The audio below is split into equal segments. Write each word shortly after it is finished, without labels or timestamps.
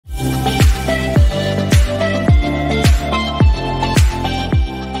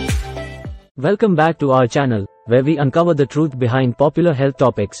Welcome back to our channel, where we uncover the truth behind popular health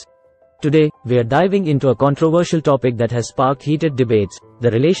topics. Today, we are diving into a controversial topic that has sparked heated debates,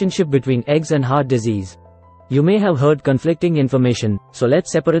 the relationship between eggs and heart disease. You may have heard conflicting information, so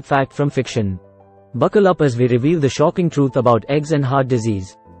let's separate fact from fiction. Buckle up as we reveal the shocking truth about eggs and heart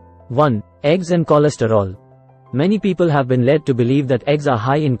disease. 1. Eggs and cholesterol. Many people have been led to believe that eggs are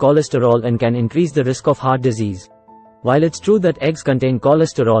high in cholesterol and can increase the risk of heart disease. While it's true that eggs contain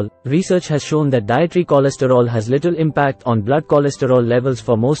cholesterol, research has shown that dietary cholesterol has little impact on blood cholesterol levels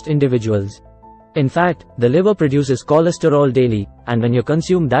for most individuals. In fact, the liver produces cholesterol daily, and when you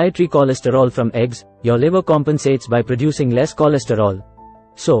consume dietary cholesterol from eggs, your liver compensates by producing less cholesterol.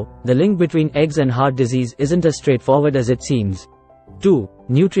 So, the link between eggs and heart disease isn't as straightforward as it seems. 2.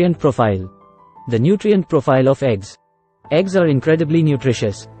 Nutrient profile. The nutrient profile of eggs. Eggs are incredibly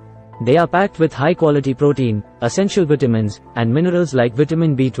nutritious. They are packed with high-quality protein, essential vitamins, and minerals like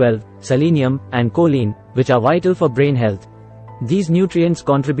vitamin B12, selenium, and choline, which are vital for brain health. These nutrients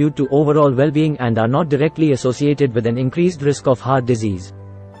contribute to overall well-being and are not directly associated with an increased risk of heart disease.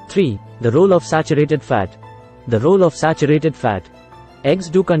 3. The role of saturated fat. The role of saturated fat. Eggs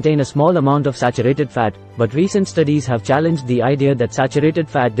do contain a small amount of saturated fat, but recent studies have challenged the idea that saturated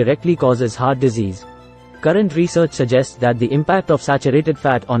fat directly causes heart disease. Current research suggests that the impact of saturated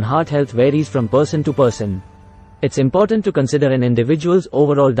fat on heart health varies from person to person. It's important to consider an individual's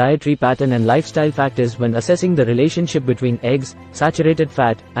overall dietary pattern and lifestyle factors when assessing the relationship between eggs, saturated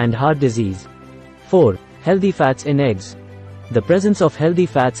fat, and heart disease. 4. Healthy fats in eggs. The presence of healthy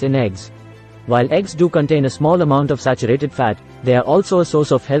fats in eggs. While eggs do contain a small amount of saturated fat, they are also a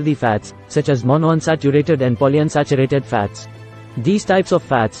source of healthy fats, such as monounsaturated and polyunsaturated fats. These types of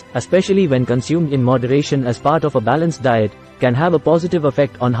fats, especially when consumed in moderation as part of a balanced diet, can have a positive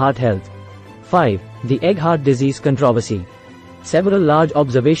effect on heart health. 5. The egg heart disease controversy. Several large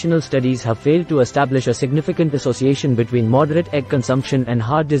observational studies have failed to establish a significant association between moderate egg consumption and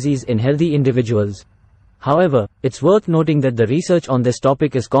heart disease in healthy individuals. However, it's worth noting that the research on this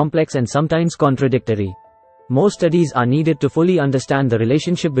topic is complex and sometimes contradictory. More studies are needed to fully understand the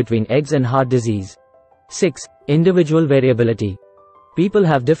relationship between eggs and heart disease. 6. Individual variability. People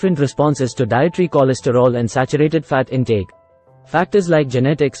have different responses to dietary cholesterol and saturated fat intake. Factors like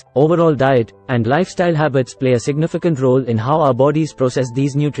genetics, overall diet, and lifestyle habits play a significant role in how our bodies process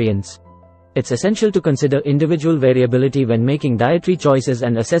these nutrients. It's essential to consider individual variability when making dietary choices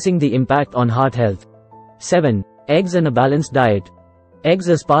and assessing the impact on heart health. 7. Eggs and a balanced diet. Eggs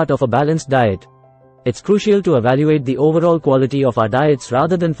as part of a balanced diet. It's crucial to evaluate the overall quality of our diets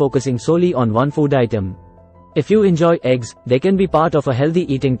rather than focusing solely on one food item. If you enjoy eggs, they can be part of a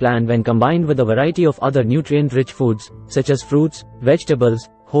healthy eating plan when combined with a variety of other nutrient-rich foods, such as fruits, vegetables,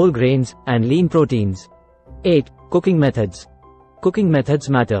 whole grains, and lean proteins. 8. Cooking methods. Cooking methods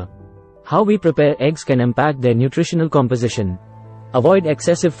matter. How we prepare eggs can impact their nutritional composition. Avoid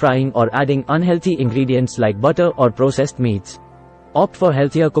excessive frying or adding unhealthy ingredients like butter or processed meats. Opt for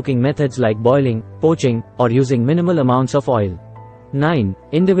healthier cooking methods like boiling, poaching, or using minimal amounts of oil. 9.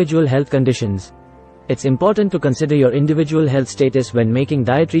 Individual health conditions. It's important to consider your individual health status when making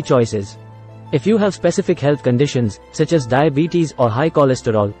dietary choices. If you have specific health conditions, such as diabetes or high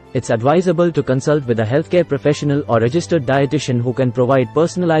cholesterol, it's advisable to consult with a healthcare professional or registered dietitian who can provide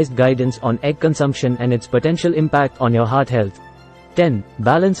personalized guidance on egg consumption and its potential impact on your heart health. 10.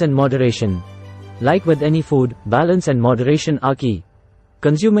 Balance and moderation. Like with any food, balance and moderation are key.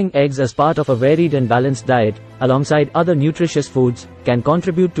 Consuming eggs as part of a varied and balanced diet, alongside other nutritious foods, can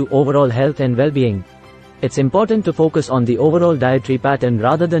contribute to overall health and well-being. It's important to focus on the overall dietary pattern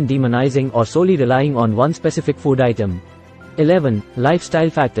rather than demonizing or solely relying on one specific food item. 11.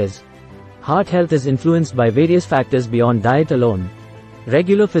 Lifestyle factors. Heart health is influenced by various factors beyond diet alone.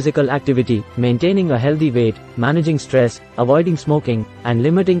 Regular physical activity, maintaining a healthy weight, managing stress, avoiding smoking, and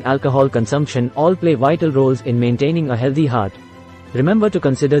limiting alcohol consumption all play vital roles in maintaining a healthy heart. Remember to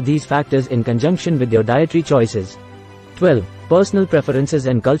consider these factors in conjunction with your dietary choices. 12. Personal preferences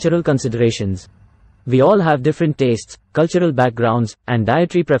and cultural considerations. We all have different tastes, cultural backgrounds, and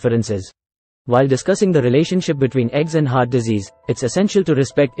dietary preferences. While discussing the relationship between eggs and heart disease, it's essential to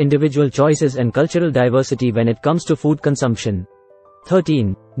respect individual choices and cultural diversity when it comes to food consumption.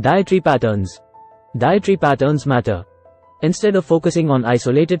 13. Dietary patterns. Dietary patterns matter. Instead of focusing on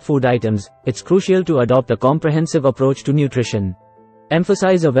isolated food items, it's crucial to adopt a comprehensive approach to nutrition.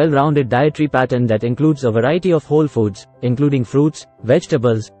 Emphasize a well-rounded dietary pattern that includes a variety of whole foods, including fruits,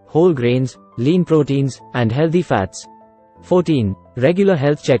 vegetables, whole grains, lean proteins, and healthy fats. 14. Regular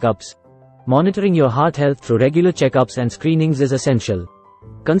health checkups. Monitoring your heart health through regular checkups and screenings is essential.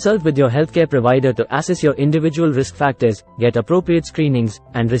 Consult with your healthcare provider to assess your individual risk factors, get appropriate screenings,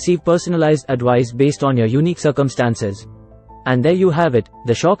 and receive personalized advice based on your unique circumstances. And there you have it,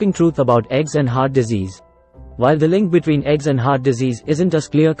 the shocking truth about eggs and heart disease. While the link between eggs and heart disease isn't as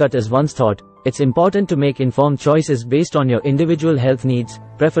clear-cut as once thought, it's important to make informed choices based on your individual health needs,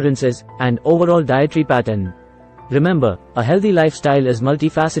 preferences, and overall dietary pattern. Remember, a healthy lifestyle is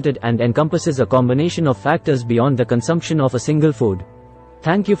multifaceted and encompasses a combination of factors beyond the consumption of a single food.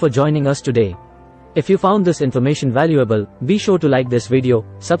 Thank you for joining us today. If you found this information valuable, be sure to like this video,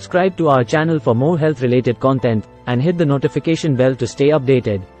 subscribe to our channel for more health-related content, and hit the notification bell to stay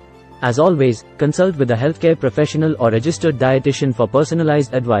updated. As always, consult with a healthcare professional or registered dietitian for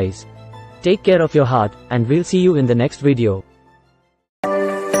personalized advice. Take care of your heart, and we'll see you in the next video.